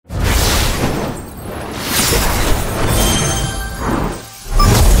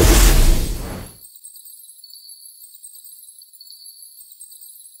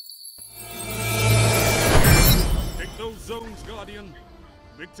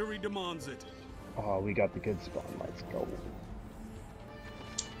Victory demands it. Oh, we got the good spawn. Let's go.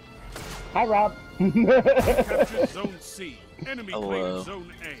 Hi, Rob. Captured Zone C. Enemy claims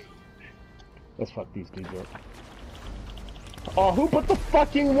Zone A. Let's fuck these dudes up. Oh, who put the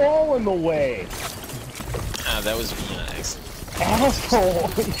fucking wall in the way? Ah, that was me on accident. Asshole!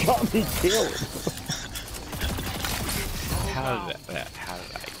 He got me killed. How did I?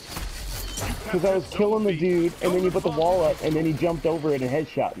 Because I was killing the dude, and then you put the wall up, and then he jumped over it and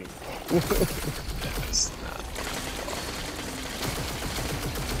headshot me. That's not.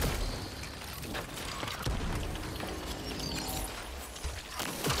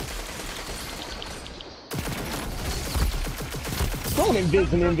 Don't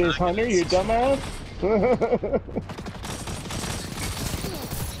invis an invis hunter, you dumbass!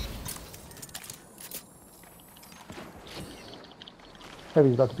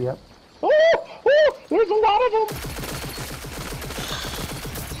 Heavy's about to be up. Oh! Oh! There's a lot of them!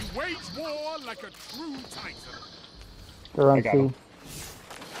 You wage war like a true titan. They're on I got 2. him.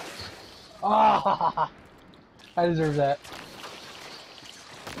 Ah! I deserve that.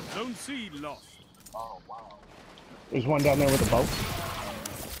 Zone C lost. Oh, wow. There's one down there with a boat.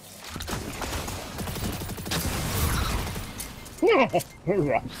 You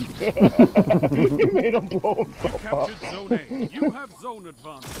made him blow You himself up. captured Zone A. You have zone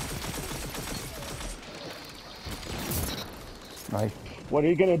advantage. Nice. What are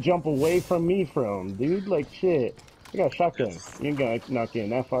you gonna jump away from me from, dude? Like shit. I got a shotgun. You ain't gonna not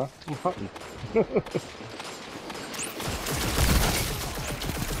getting that far. I'm hunting.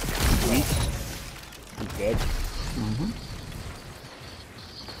 Sweet. He's dead.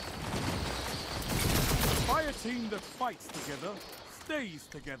 Fire team that fights together stays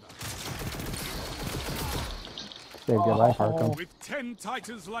together. Saved your life, Arkham. With 10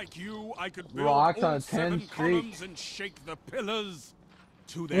 titans like you, I could build Rocks on all a 10 7 streak. columns and shake the pillars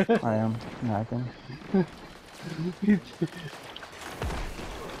to their I am. Knocking.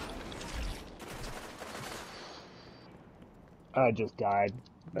 I just died.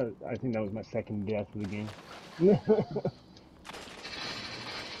 I think that was my second death of the game.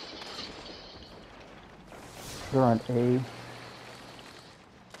 They're on A.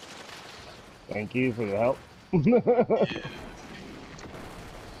 Thank you for the help.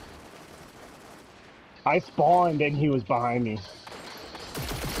 I spawned and he was behind me.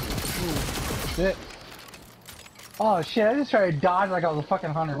 Shit. Oh shit, I just tried to dodge like I was a fucking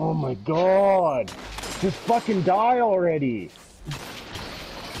hunter. Oh my god! Just fucking die already!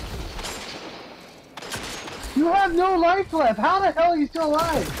 You have no life left! How the hell are you still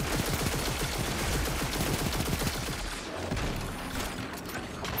alive?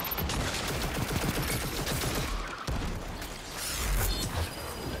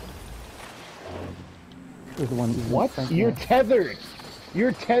 There's the one. What? You're tethered!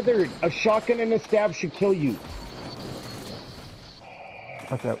 You're tethered! A shotgun and a stab should kill you.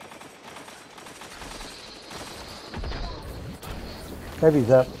 Watch out. Heavy's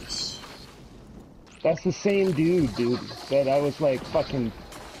up. That's the same dude, that I was like fucking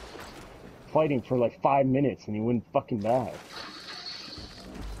fighting for like 5 minutes and he wouldn't fucking die.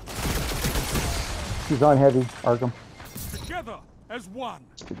 He's on heavy, Arkham. together as one.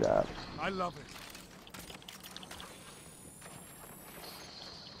 Good job. I love it.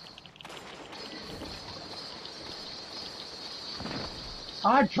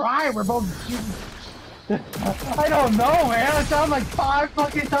 I tried, we're both I don't know, man. I shot him like 5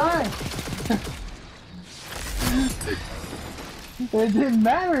 fucking times. It didn't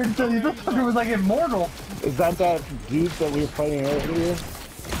matter until this fucker was like immortal. Is that dude that we were fighting earlier?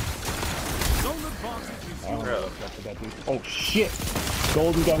 Zone advantage is Oh, yours. that's what that dude. Oh shit!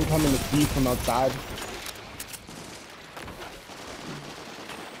 Golden gun coming to see from outside.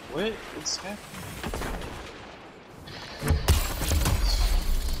 What is happening?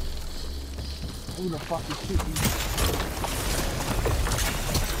 Who the fuck is shooting?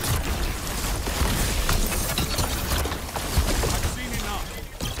 I've seen enough.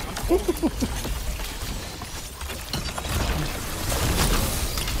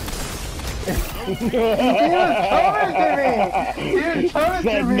 Dude, coming to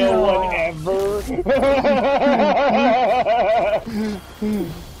Said me! no one ever.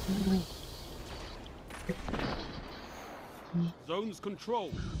 Zones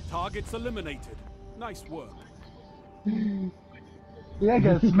controlled. Targets eliminated. Nice work. Yeah, I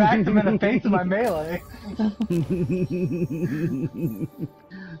got smacked him in the face with my melee.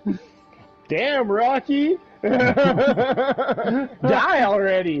 Damn, Rocky! Die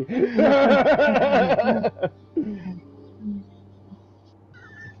already!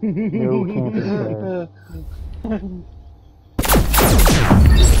 No camping.